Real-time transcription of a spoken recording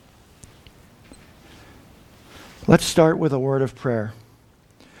Let's start with a word of prayer.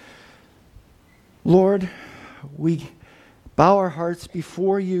 Lord, we bow our hearts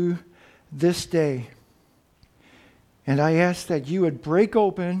before you this day, and I ask that you would break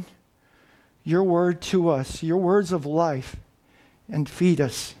open your word to us, your words of life, and feed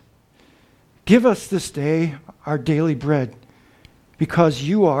us. Give us this day our daily bread, because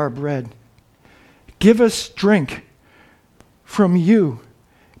you are bread. Give us drink from you,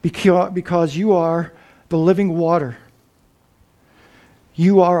 because you are the living water.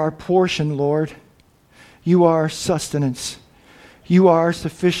 You are our portion, Lord. You are our sustenance. You are our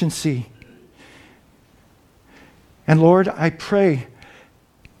sufficiency. And Lord, I pray,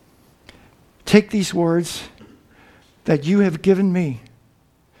 take these words that you have given me,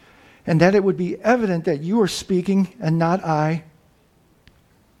 and that it would be evident that you are speaking and not I.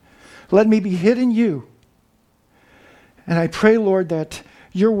 Let me be hid in you. And I pray, Lord, that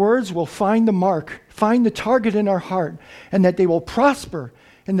your words will find the mark, find the target in our heart, and that they will prosper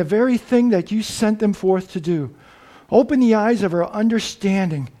in the very thing that you sent them forth to do. Open the eyes of our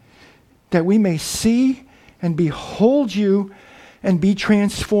understanding, that we may see and behold you and be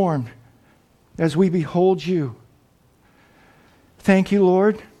transformed as we behold you. Thank you,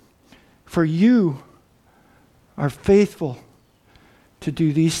 Lord, for you are faithful to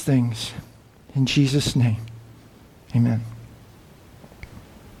do these things. In Jesus' name, amen.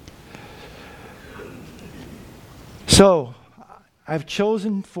 So, I've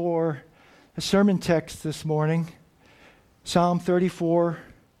chosen for a sermon text this morning, Psalm 34,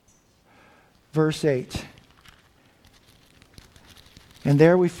 verse 8. And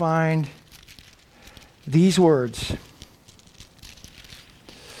there we find these words.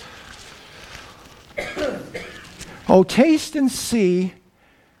 Oh, taste and see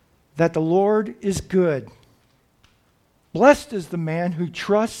that the Lord is good. Blessed is the man who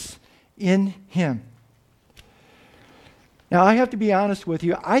trusts in him. Now, I have to be honest with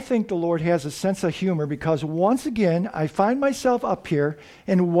you. I think the Lord has a sense of humor, because once again, I find myself up here,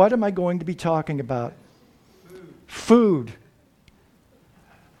 and what am I going to be talking about? Food.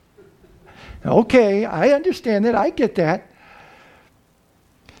 Okay, I understand that. I get that.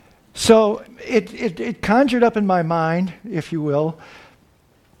 So it conjured up in my mind, if you will,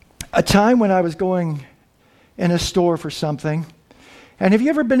 a time when I was going in a store for something. And have you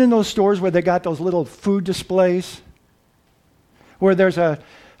ever been in those stores where they got those little food displays? Where there's a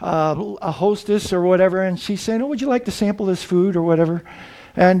hostess or whatever, and she's saying, oh, would you like to sample this food or whatever?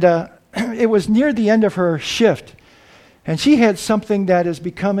 And it was near the end of her shift. And she had something that is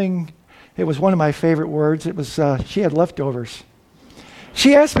becoming, it was one of my favorite words. It was, she had leftovers.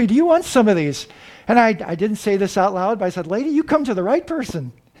 She asked me, do you want some of these? And I didn't say this out loud, but I said, lady, you come to the right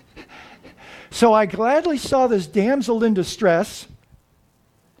person. So I gladly saw this damsel in distress,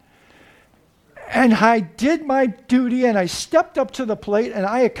 and I did my duty, and I stepped up to the plate, and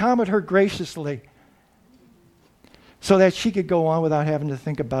I accommodated her graciously so that she could go on without having to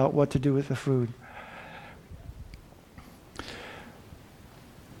think about what to do with the food.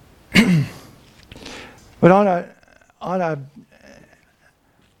 But on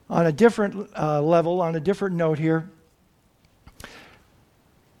a different level, on a different note here,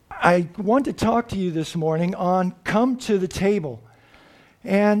 I want to talk to you this morning on come to the table.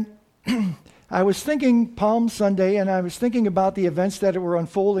 And I was thinking Palm Sunday, and I was thinking about the events that were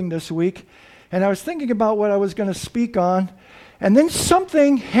unfolding this week, and I was thinking about what I was going to speak on, and then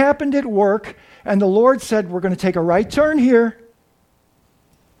something happened at work, and the Lord said, we're going to take a right turn here.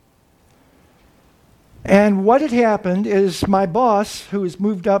 And what had happened is my boss, who has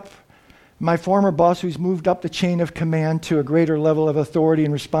moved up, my former boss, who's moved up the chain of command to a greater level of authority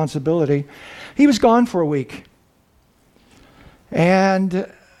and responsibility, he was gone for a week. And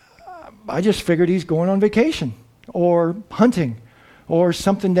I just figured he's going on vacation or hunting or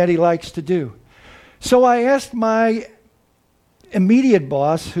something that he likes to do. So I asked my immediate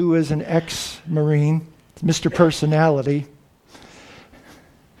boss, who is an ex-Marine, Mr. Personality,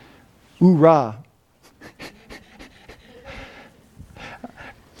 hoorah.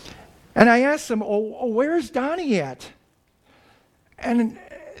 And I asked him, oh, where's Donnie at? And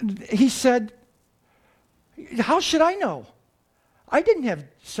he said, how should I know? I didn't have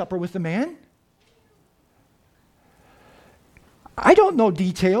supper with the man. I don't know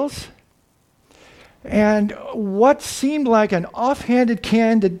details. And what seemed like an offhanded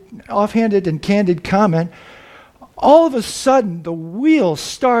and candid comment, all of a sudden the wheels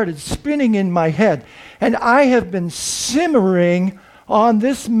started spinning in my head. And I have been simmering on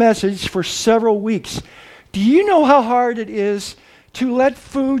this message for several weeks. Do you know how hard it is to let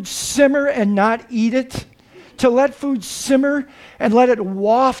food simmer and not eat it? To let food simmer and let it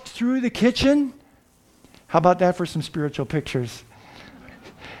waft through the kitchen? How about that for some spiritual pictures?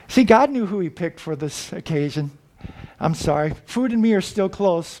 See, God knew who he picked for this occasion. I'm sorry. Food and me are still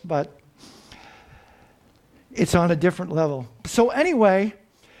close, but it's on a different level. So anyway,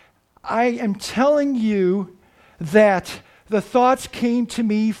 I am telling you that the thoughts came to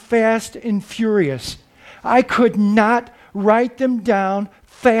me fast and furious. I could not write them down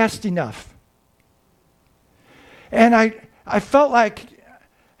fast enough. And I felt like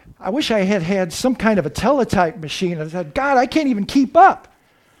I wish I had had some kind of a teletype machine. I said, God, I can't even keep up.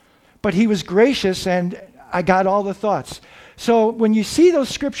 But he was gracious, and I got all the thoughts. So when you see those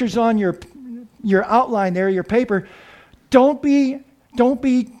scriptures on your outline there, your paper, don't be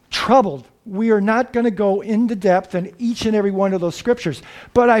troubled. We are not going to go into depth in each and every one of those scriptures.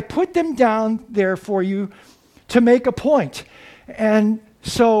 But I put them down there for you to make a point. And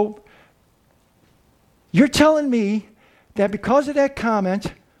so you're telling me that because of that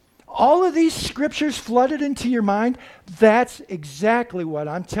comment, all of these scriptures flooded into your mind? That's exactly what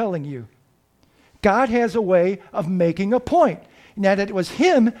I'm telling you. God has a way of making a point. And that it was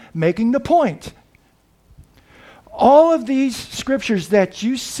him making the point. All of these scriptures that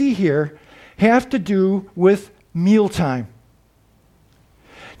you see here have to do with mealtime.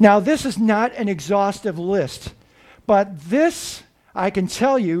 Now, this is not an exhaustive list, but this, I can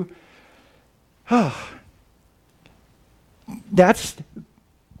tell you,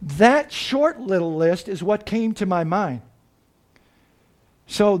 that short little list is what came to my mind.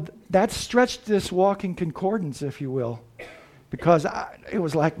 So that stretched this walking concordance, if you will, because it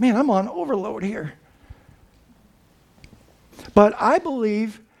was like, man, I'm on overload here. But I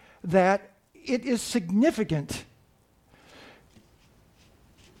believe that it is significant.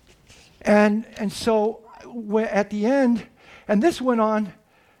 And so at the end, and this went on,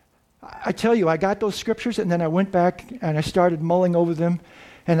 I tell you, I got those scriptures, and then I went back and I started mulling over them,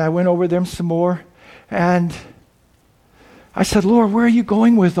 and I went over them some more, and I said, Lord, where are you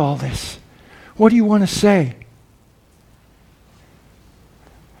going with all this? What do you want to say?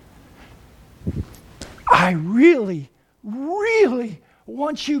 I really, really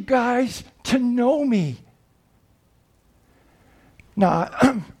want you guys to know me. Now,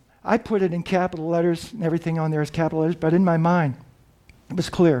 I put it in capital letters, and everything on there is capital letters, but in my mind, it was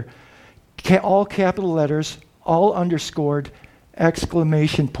clear. All capital letters, all underscored,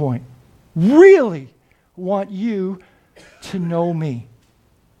 exclamation point. Really want you to know me.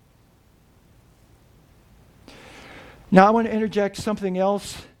 Now I want to interject something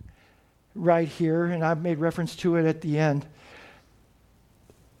else right here, and I've made reference to it at the end.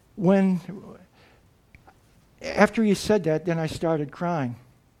 After he said that, then I started crying.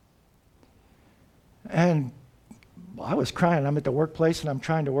 And I was crying. I'm at the workplace, and I'm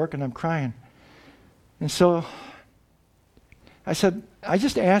trying to work, and I'm crying. And so I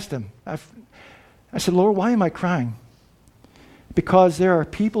just asked him. I said, Lord, why am I crying? Because there are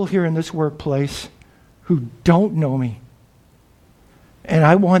people here in this workplace who don't know me. And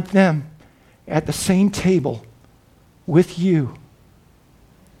I want them at the same table with you.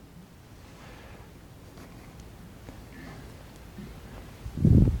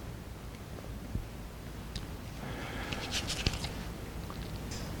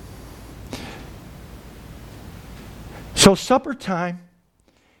 So supper time,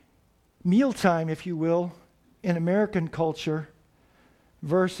 mealtime, if you will, in American culture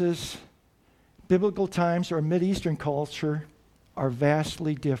versus biblical times or Mideastern culture are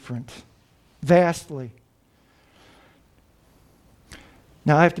vastly different. Vastly.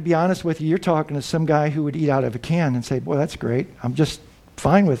 Now, I have to be honest with you. You're talking to some guy who would eat out of a can and say, boy, that's great. I'm just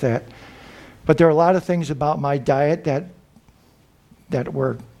fine with that. But there are a lot of things about my diet that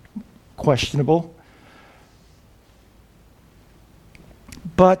were questionable.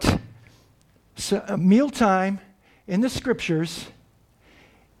 But mealtime in the scriptures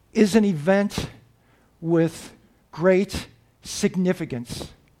is an event with great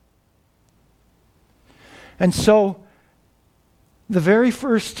significance. And so the very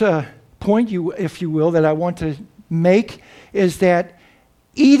first point, if you will, that I want to make is that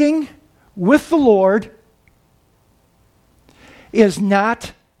eating with the Lord is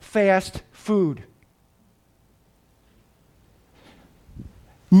not fast food.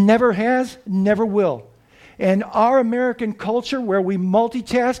 Never has, never will. In our American culture where we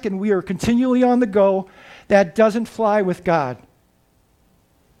multitask and we are continually on the go, that doesn't fly with God.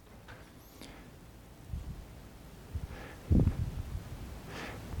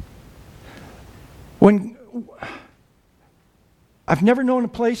 I've never known a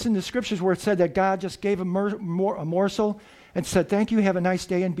place in the scriptures where it said that God just gave a morsel and said, thank you, have a nice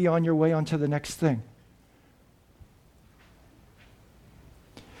day, and be on your way on to the next thing.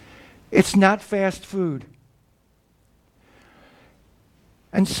 It's not fast food.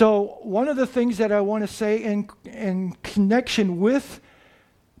 And so one of the things that I want to say in connection with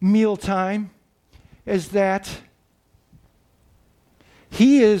mealtime is that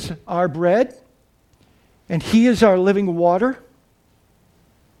He is our bread and He is our living water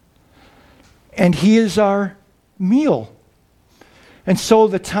and He is our meal. And so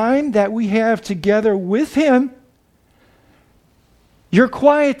the time that we have together with Him, your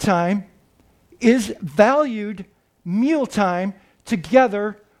quiet time, is valued mealtime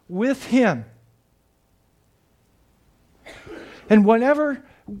together with Him. And whenever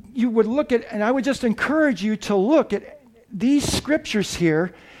you would look at, and I would just encourage you to look at these scriptures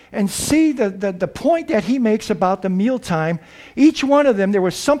here and see the point that he makes about the mealtime. Each one of them, there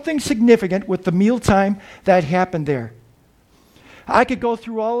was something significant with the mealtime that happened there. I could go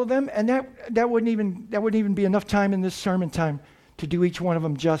through all of them, and that wouldn't even be enough time in this sermon time to do each one of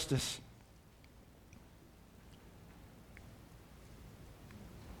them justice.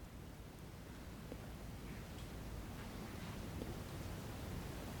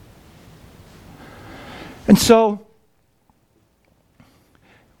 And so,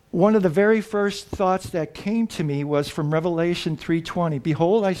 one of the very first thoughts that came to me was from Revelation 3:20.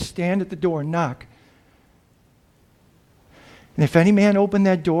 Behold, I stand at the door and knock. And if any man open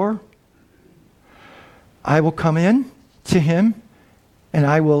that door, I will come in to him and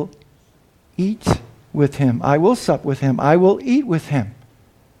I will eat with him. I will sup with him. I will eat with him.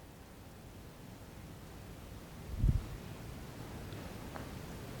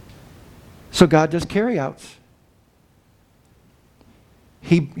 So God does carryouts.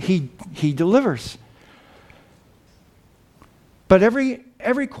 He delivers. But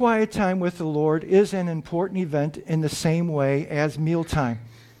every quiet time with the Lord is an important event in the same way as mealtime.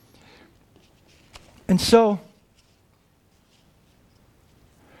 And so,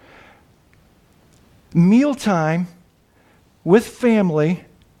 mealtime with family,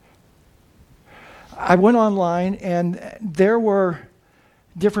 I went online and there were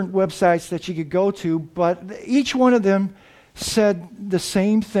different websites that you could go to, but each one of them said the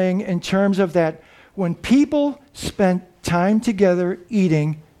same thing in terms of that when people spent time together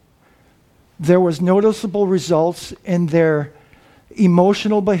eating, there was noticeable results in their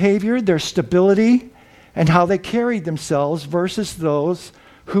emotional behavior, their stability, and how they carried themselves versus those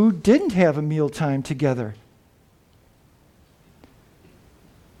who didn't have a mealtime together.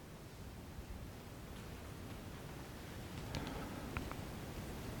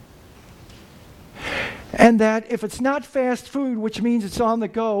 And that if it's not fast food, which means it's on the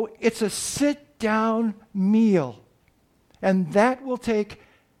go, it's a sit-down meal. And that will take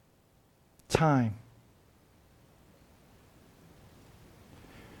time.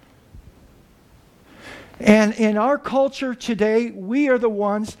 And in our culture today, we are the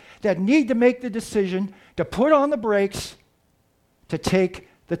ones that need to make the decision to put on the brakes, to take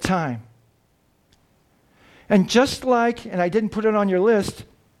the time. And just like, and I didn't put it on your list,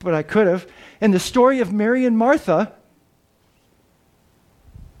 but I could have, in the story of Mary and Martha,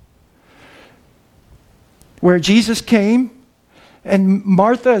 where Jesus came and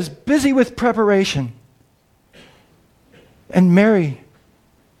Martha is busy with preparation and Mary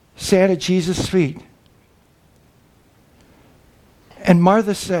sat at Jesus' feet. And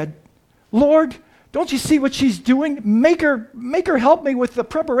Martha said, Lord, don't you see what she's doing? Make her help me with the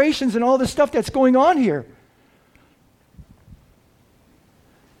preparations and all the stuff that's going on here.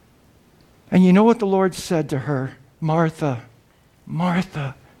 And you know what the Lord said to her? Martha,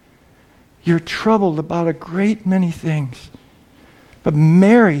 Martha, you're troubled about a great many things. But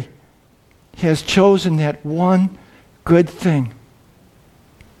Mary has chosen that one good thing.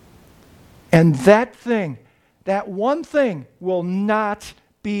 And that thing, that one thing, will not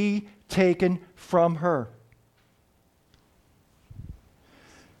be taken from her.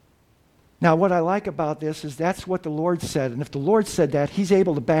 Now, what I like about this is that's what the Lord said. And if the Lord said that, He's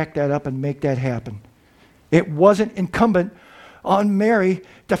able to back that up and make that happen. It wasn't incumbent on Mary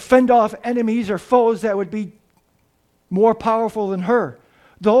to fend off enemies or foes that would be more powerful than her.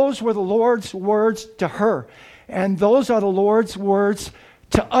 Those were the Lord's words to her. And those are the Lord's words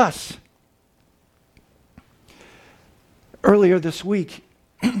to us. Earlier this week,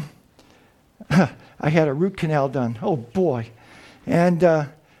 I had a root canal done. Oh, boy. And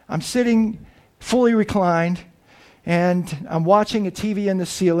I'm sitting fully reclined, and I'm watching a TV in the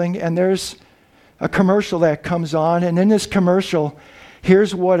ceiling, and there's a commercial that comes on. And in this commercial,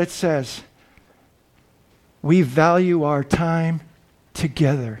 here's what it says. We value our time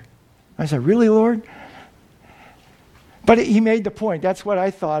together. I said, really, Lord? But He made the point. That's what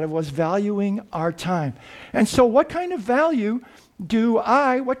I thought of, was valuing our time. And so what kind of value do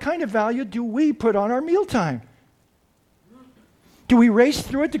we put on our mealtime? Do we race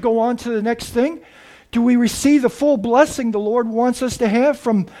through it to go on to the next thing? Do we receive the full blessing the Lord wants us to have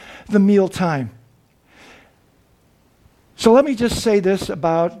from the mealtime? So let me just say this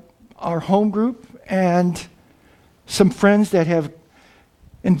about our home group and some friends that have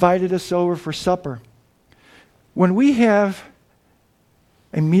invited us over for supper. When we have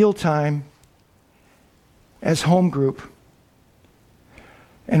a mealtime as home group,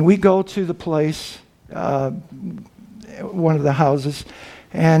 and we go to the place, one of the houses,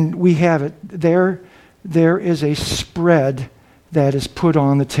 and we have it, there is a spread that is put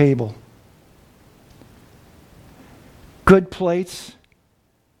on the table. Good plates,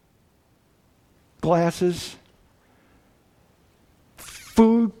 glasses,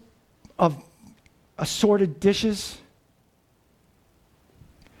 food of assorted dishes.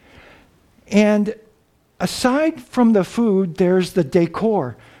 And aside from the food, there's the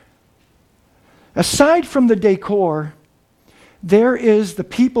decor. Aside from the decor, there is the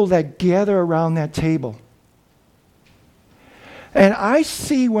people that gather around that table. And I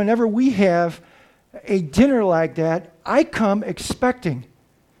see whenever we have a dinner like that, I come expecting.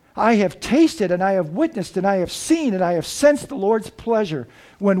 I have tasted and I have witnessed and I have seen and I have sensed the Lord's pleasure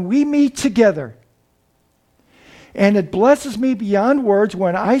when we meet together. And it blesses me beyond words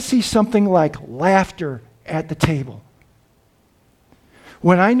when I see something like laughter at the table.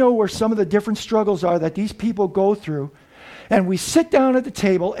 When I know where some of the different struggles are that these people go through, and we sit down at the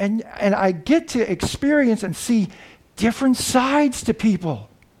table and I get to experience and see different sides to people.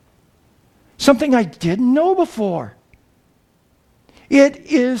 Something I didn't know before. It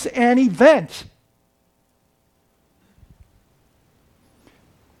is an event.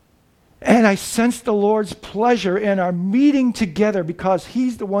 And I sense the Lord's pleasure in our meeting together because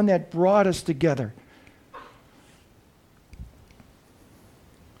He's the one that brought us together.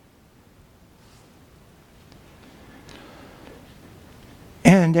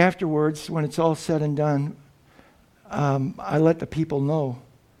 And afterwards, when it's all said and done, I let the people know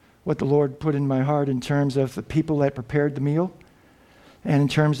what the Lord put in my heart in terms of the people that prepared the meal and in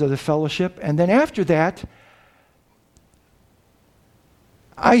terms of the fellowship. And then after that,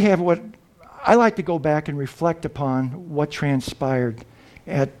 I have what I like to go back and reflect upon what transpired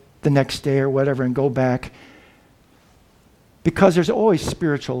at the next day or whatever and go back because there's always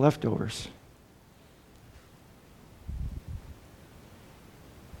spiritual leftovers.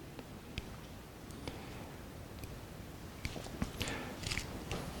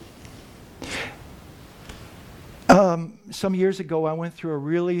 Some years ago, I went through a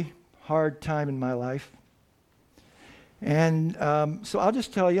really hard time in my life. And so I'll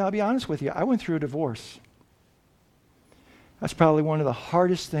just tell you, I'll be honest with you, I went through a divorce. That's probably one of the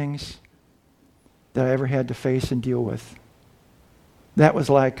hardest things that I ever had to face and deal with. That was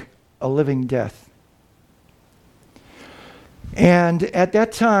like a living death. And at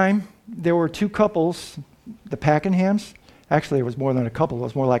that time, there were two couples, the Packenhams. Actually, it was more than a couple. It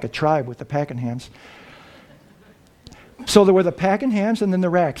was more like a tribe with the Packenhams. So there were the Packenhams and then the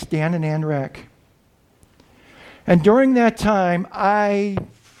Racks, Dan and Ann Rack. And during that time, I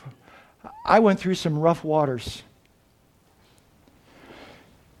went through some rough waters.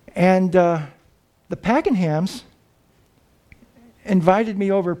 And the Packenhams invited me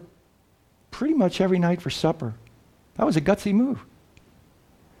over pretty much every night for supper. That was a gutsy move.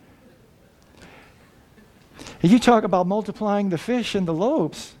 You talk about multiplying the fish and the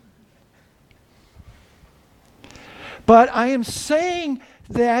loaves. But I am saying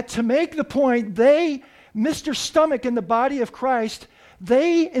that to make the point, Mr. Stomach in the body of Christ,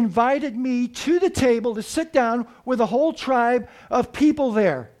 they invited me to the table to sit down with a whole tribe of people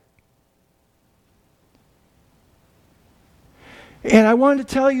there. And I wanted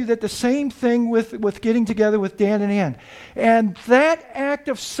to tell you that the same thing with getting together with Dan and Ann. And that act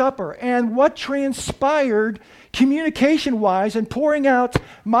of supper and what transpired communication-wise and pouring out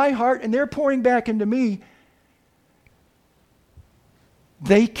my heart and they're pouring back into me,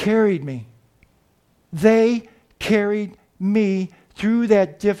 they carried me. They carried me through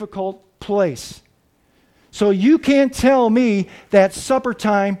that difficult place. So you can't tell me that supper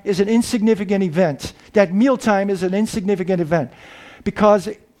time is an insignificant event, that mealtime is an insignificant event, because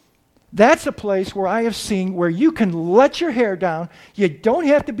that's a place where I have seen where you can let your hair down, you don't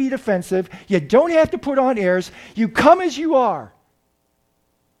have to be defensive, you don't have to put on airs, you come as you are.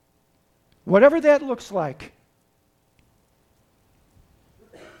 Whatever that looks like.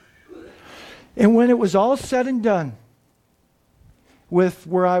 And when it was all said and done with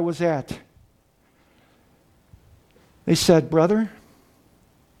where I was at, they said, "Brother,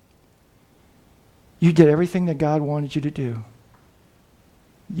 you did everything that God wanted you to do.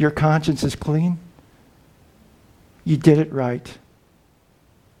 Your conscience is clean. You did it right.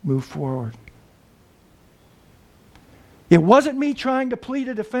 move forward. It wasn't me trying to plead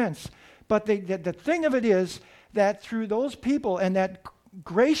a defense, but the thing of it is that through those people and that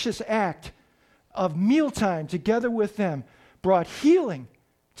gracious act of mealtime together with them brought healing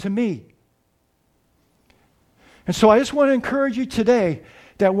to me. And so I just want to encourage you today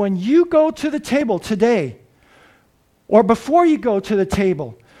that when you go to the table today, or before you go to the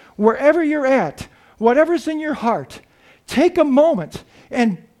table, wherever you're at, whatever's in your heart, take a moment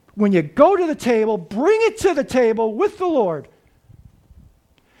and when you go to the table, bring it to the table with the Lord.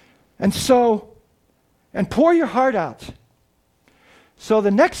 And pour your heart out. So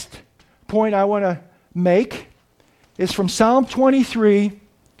the next point I want to make is from Psalm 23,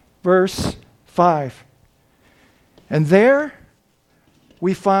 verse 5. And there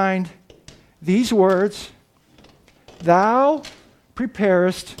we find these words, "Thou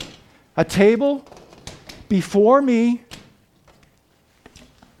preparest a table before me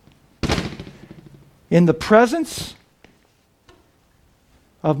in the presence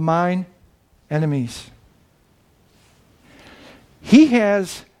of mine enemies." He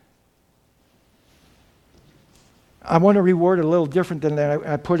has, I want to reword it a little different than that.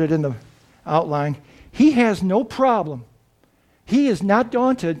 I put it in the outline. He has no problem. He is not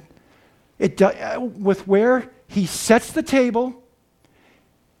daunted with where he sets the table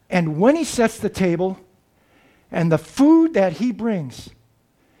and when he sets the table and the food that he brings,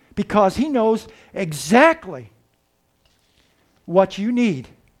 because he knows exactly what you need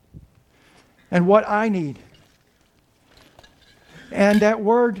and what I need. And that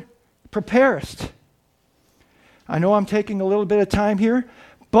word, preparest. I know I'm taking a little bit of time here,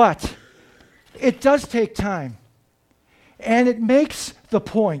 but it does take time. And it makes the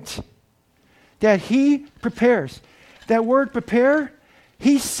point that he prepares. That word prepare,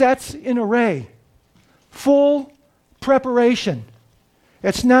 he sets in array. Full preparation.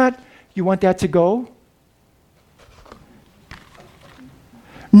 It's not, you want that to go?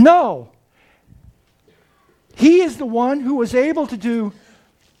 No. He is the one who was able to do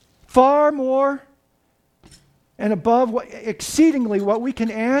far more and above exceedingly what we can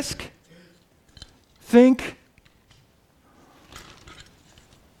ask, think,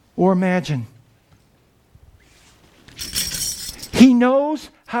 or imagine. He knows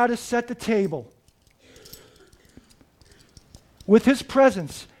how to set the table with his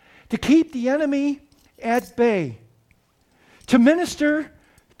presence to keep the enemy at bay, to minister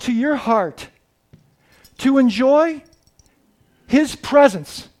to your heart, to enjoy his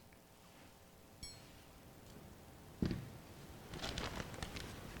presence.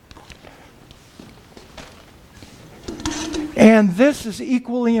 And this is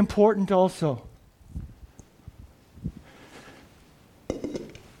equally important also.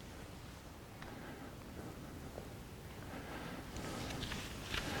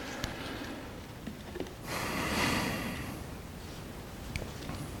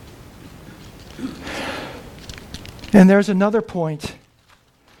 And there's another point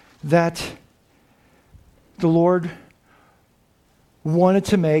that the Lord wanted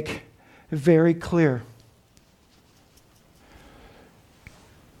to make very clear.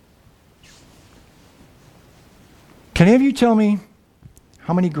 Can any of you tell me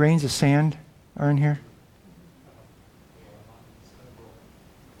how many grains of sand are in here?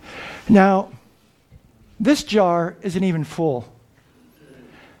 Now, this jar isn't even full.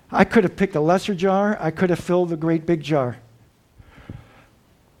 I could have picked a lesser jar. I could have filled the great big jar.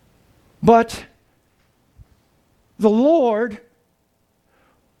 But the Lord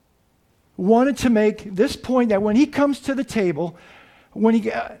wanted to make this point that when he comes to the table,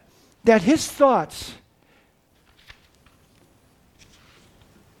 that his thoughts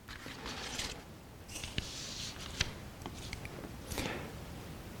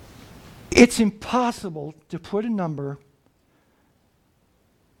it's impossible to put a number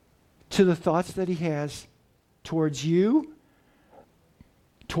to the thoughts that he has towards you,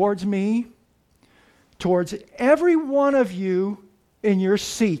 towards me, towards every one of you in your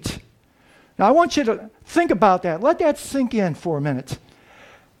seat. Now, I want you to think about that. Let that sink in for a minute.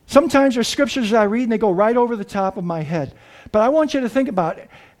 Sometimes there's scriptures that I read and they go right over the top of my head. But I want you to think about it.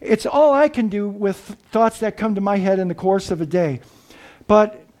 It's all I can do with thoughts that come to my head in the course of a day.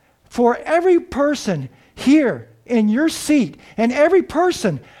 But for every person here in your seat and every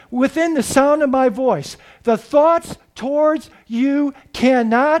person within the sound of my voice, the thoughts towards you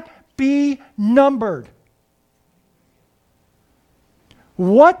cannot be numbered.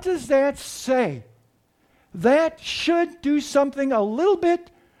 What does that say? That should do something a little bit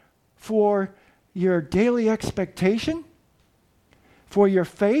for your daily expectation, for your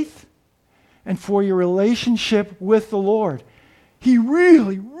faith, and for your relationship with the Lord. He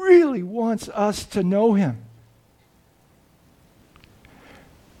really, really wants us to know Him.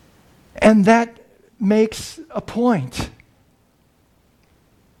 And that makes a point.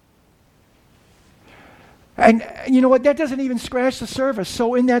 And you know what? That doesn't even scratch the surface.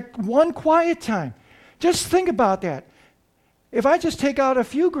 So in that one quiet time, just think about that. If I just take out a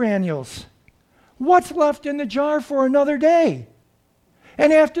few granules, what's left in the jar for another day?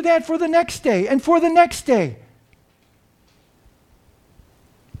 And after that, for the next day, and for the next day.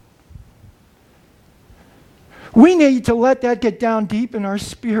 We need to let that get down deep in our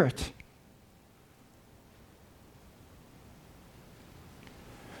spirit.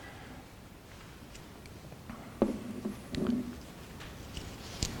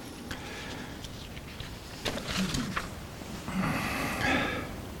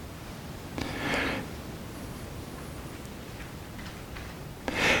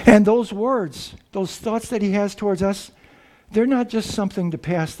 And those words, those thoughts that He has towards us, they're not just something to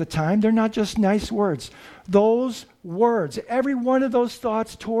pass the time. They're not just nice words. Those words, every one of those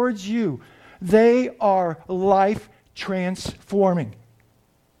thoughts towards you, they are life transforming.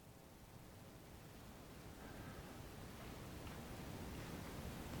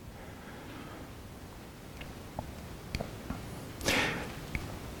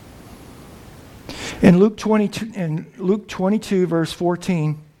 In Luke 22, verse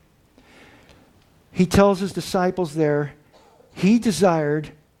 14, He tells His disciples there, He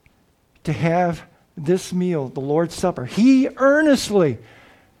desired to have this meal, the Lord's Supper. He earnestly,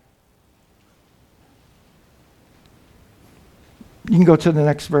 you can go to the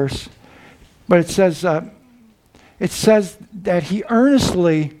next verse, but it says that He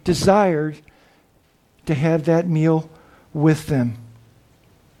earnestly desired to have that meal with them.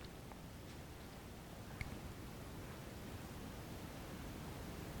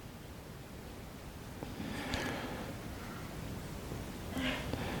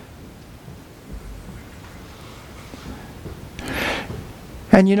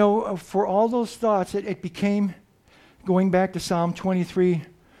 And you know, for all those thoughts, it became, going back to Psalm 23,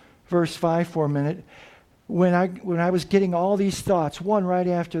 verse 5 for a minute, when I was getting all these thoughts, one right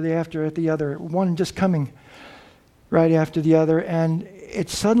after the other, one just coming right after the other, and it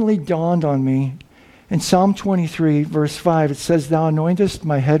suddenly dawned on me, in Psalm 23, verse 5, it says, Thou anointest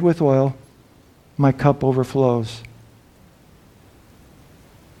my head with oil, my cup overflows.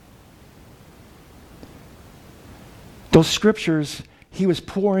 Those scriptures He was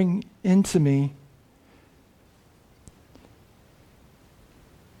pouring into me.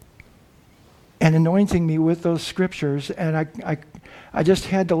 And anointing me with those scriptures. And I just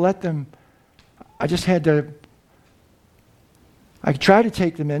had to let them, I tried to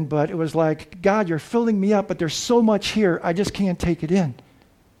take them in, but it was like, God, you're filling me up, but there's so much here, I just can't take it in.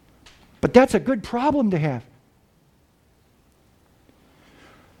 But that's a good problem to have.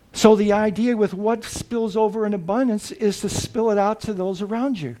 So the idea with what spills over in abundance is to spill it out to those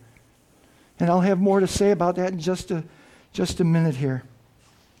around you. And I'll have more to say about that in just a minute here.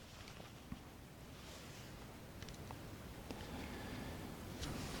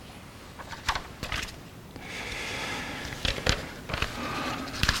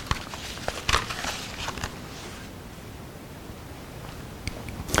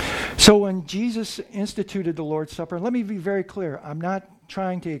 So when Jesus instituted the Lord's Supper, and let me be very clear, I'm not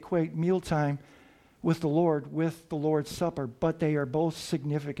trying to equate mealtime with the Lord's Supper, but they are both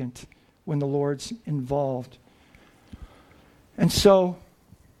significant when the Lord's involved. And so,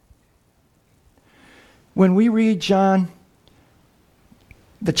 when we read John,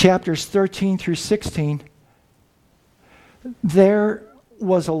 the chapters 13 through 16, there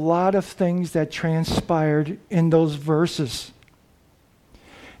was a lot of things that transpired in those verses.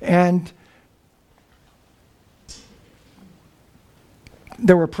 And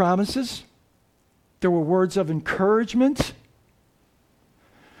there were promises, there were words of encouragement,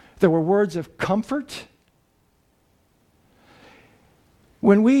 there were words of comfort.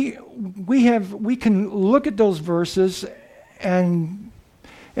 When we can look at those verses and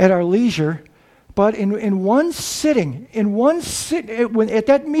at our leisure, but in one sitting, at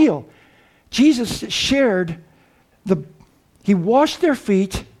that meal, Jesus shared He washed their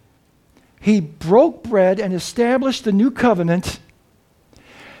feet, He broke bread and established the new covenant,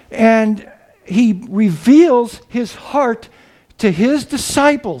 and He reveals His heart to His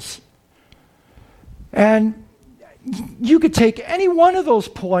disciples. And you could take any one of those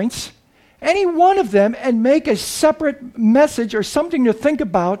points, any one of them, and make a separate message or something to think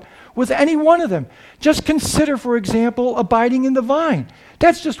about with any one of them. Just consider, for example, abiding in the vine.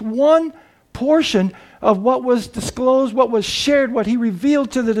 That's just one portion of what was disclosed, what was shared, what He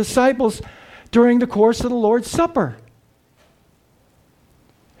revealed to the disciples during the course of the Lord's Supper.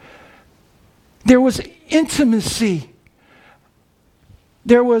 There was intimacy.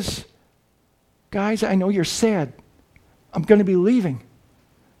 There was, guys, I know you're sad. I'm going to be leaving.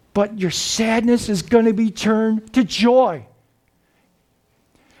 But your sadness is going to be turned to joy.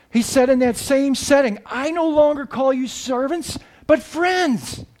 He said in that same setting, I no longer call you servants, but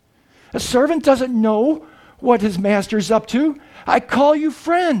friends. A servant doesn't know what his master's up to. I call you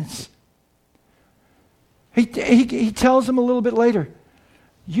friends. He tells him a little bit later,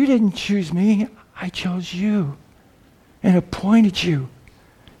 you didn't choose me, I chose you and appointed you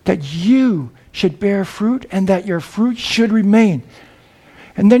that you should bear fruit and that your fruit should remain.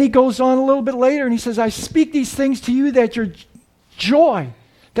 And then he goes on a little bit later and he says, I speak these things to you that your joy,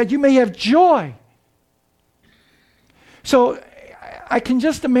 that you may have joy. So I can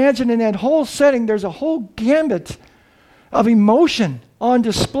just imagine in that whole setting, there's a whole gambit of emotion on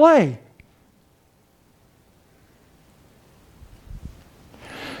display.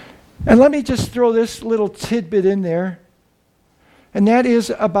 And let me just throw this little tidbit in there, and that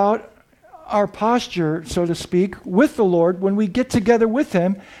is about our posture, so to speak, with the Lord when we get together with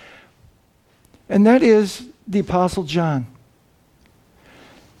Him, and that is the Apostle John.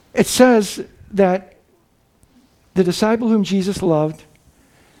 It says that the disciple whom Jesus loved,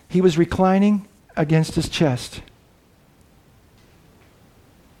 he was reclining against his chest.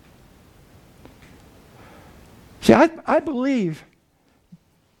 See, I believe,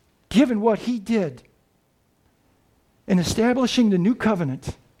 given what he did in establishing the new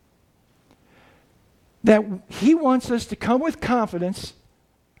covenant, that he wants us to come with confidence,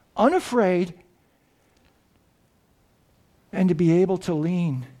 unafraid, and to be able to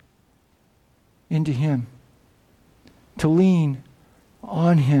lean into Him, to lean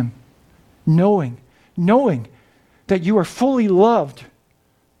on Him, knowing that you are fully loved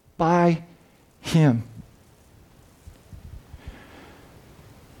by Him.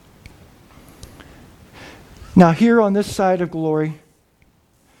 Now, here on this side of glory,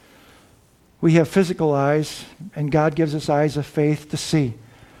 we have physical eyes, and God gives us eyes of faith to see.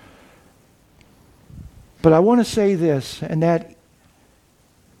 But I want to say this, and that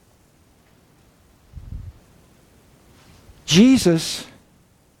Jesus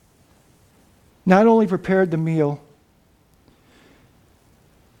not only prepared the meal,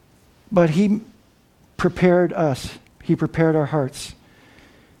 but He prepared us. He prepared our hearts.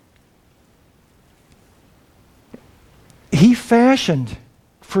 He fashioned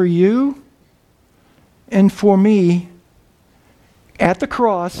for you and for me at the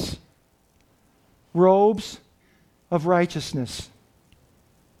cross robes of righteousness.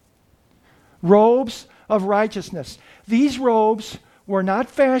 Robes of righteousness. These robes were not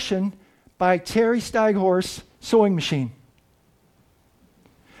fashioned by Terry Steighorst's sewing machine.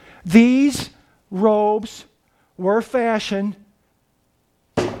 These robes were fashioned,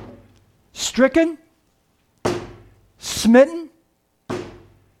 stricken, smitten,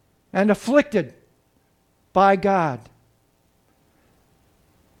 and afflicted by God.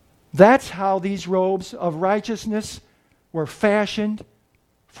 That's how these robes of righteousness were fashioned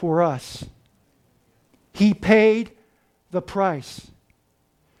for us. He paid the price.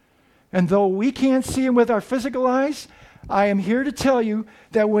 And though we can't see Him with our physical eyes, I am here to tell you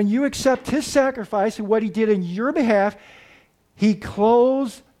that when you accept His sacrifice and what He did in your behalf, He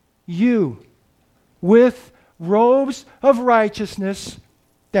clothes you with robes of righteousness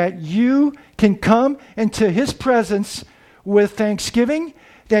that you can come into His presence with thanksgiving,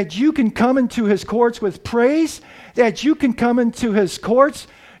 that you can come into His courts with praise, that you can come into His courts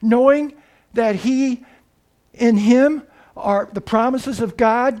knowing that in Him are the promises of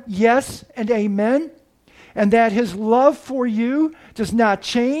God, yes and amen, and that His love for you does not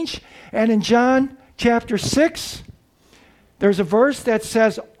change. And in John chapter 6, there's a verse that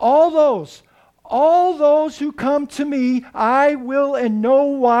says, all those who come to me, I will in no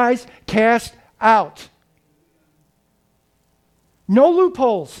wise cast out. No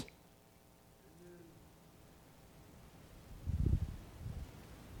loopholes.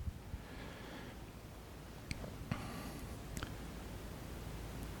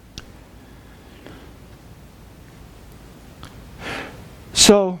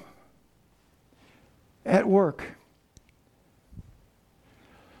 So, at work,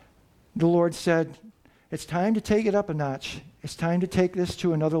 the Lord said, it's time to take it up a notch. It's time to take this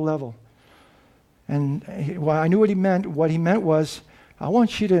to another level. And I knew what he meant. What he meant was, I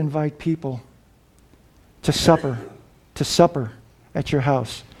want you to invite people to supper at your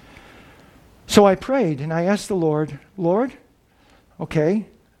house. So I prayed and I asked the Lord, okay,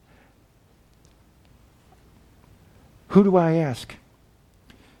 who do I ask?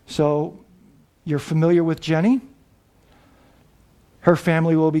 So you're familiar with Jenny. Her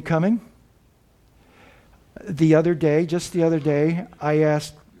family will be coming. just the other day, I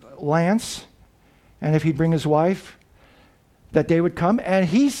asked Lance, and if he'd bring his wife, that they would come. And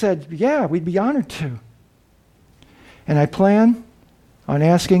he said, yeah, we'd be honored to. And I plan on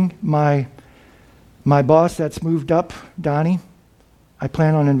asking my boss that's moved up, Donnie, I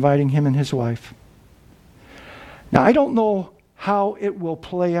plan on inviting him and his wife. Now, I don't know how it will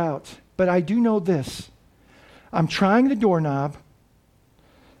play out, but I do know this. I'm trying the doorknob,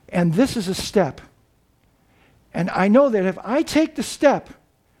 and this is a step. And I know that if I take the step,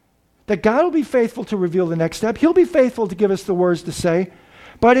 that God will be faithful to reveal the next step. He'll be faithful to give us the words to say.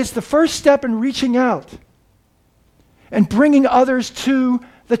 But it's the first step in reaching out and bringing others to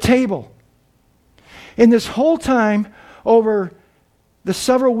the table. In this whole time, over the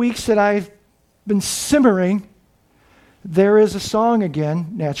several weeks that I've been simmering, there is a song again,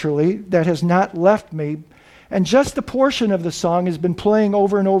 naturally, that has not left me. And just a portion of the song has been playing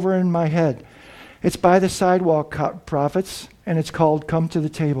over and over in my head. It's by the Sidewalk Prophets, and it's called Come to the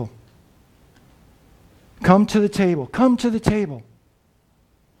Table. Come to the table. Come to the table.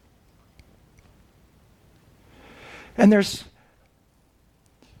 And there's,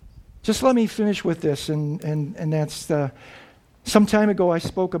 just let me finish with this, and that's, some time ago I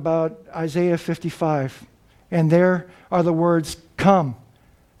spoke about Isaiah 55, and there are the words, come,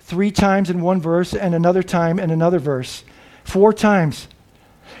 3 times in one verse, and another time in another verse, 4 times.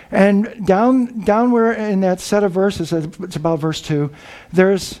 And down where in that set of verses, it's about verse 2,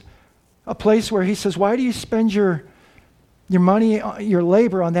 there's a place where he says, why do you spend your money, your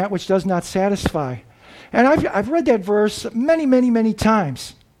labor on that which does not satisfy? And I've read that verse many, many, many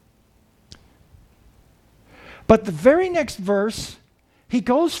times. But the very next verse, he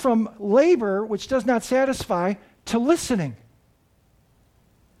goes from labor, which does not satisfy, to listening.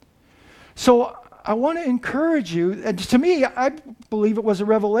 So I want to encourage you, and to me, I believe it was a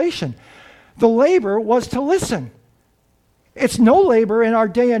revelation. The labor was to listen. It's no labor in our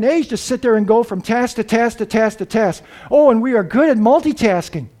day and age to sit there and go from task to task to task to task. Oh, and we are good at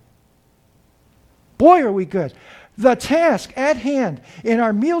multitasking. Boy, are we good. The task at hand in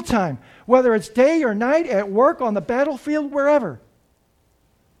our mealtime, whether it's day or night, at work, on the battlefield, wherever.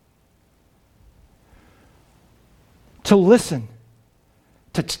 To listen.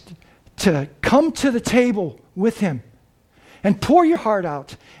 To come to the table with him and pour your heart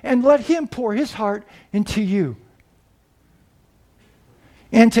out and let him pour his heart into you.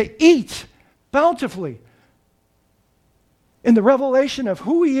 And to eat bountifully in the revelation of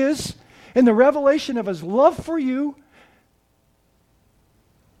who he is, in the revelation of his love for you,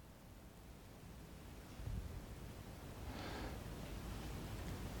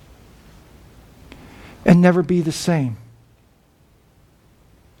 and never be the same.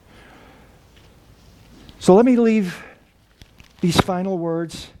 So let me leave these final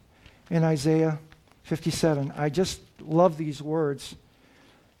words in Isaiah 57. I just love these words.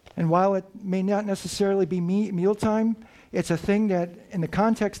 And while it may not necessarily be mealtime, it's a thing that, in the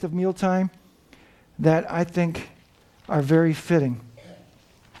context of mealtime, that I think are very fitting.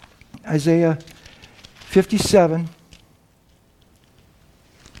 Isaiah 57.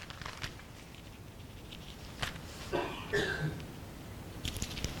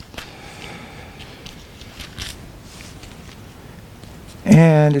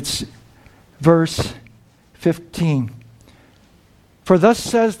 And it's verse 15. For thus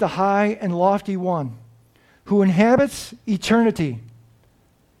says the high and lofty one, who inhabits eternity,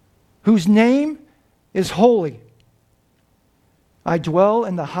 whose name is holy. I dwell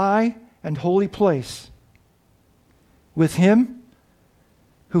in the high and holy place with him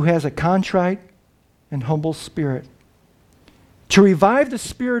who has a contrite and humble spirit, to revive the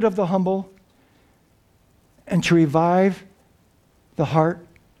spirit of the humble and to revive the heart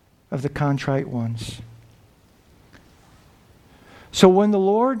of the contrite ones. So when the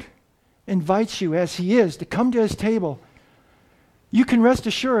Lord invites you, as he is, to come to his table, you can rest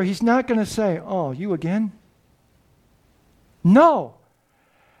assured he's not going to say, oh, you again? No.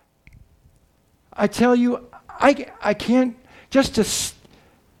 I tell you, I can't just to,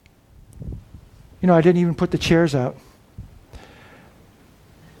 I didn't even put the chairs out.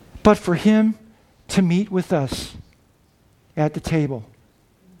 But for him to meet with us at the table,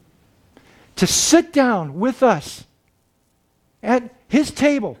 to sit down with us at his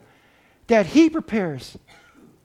table that he prepares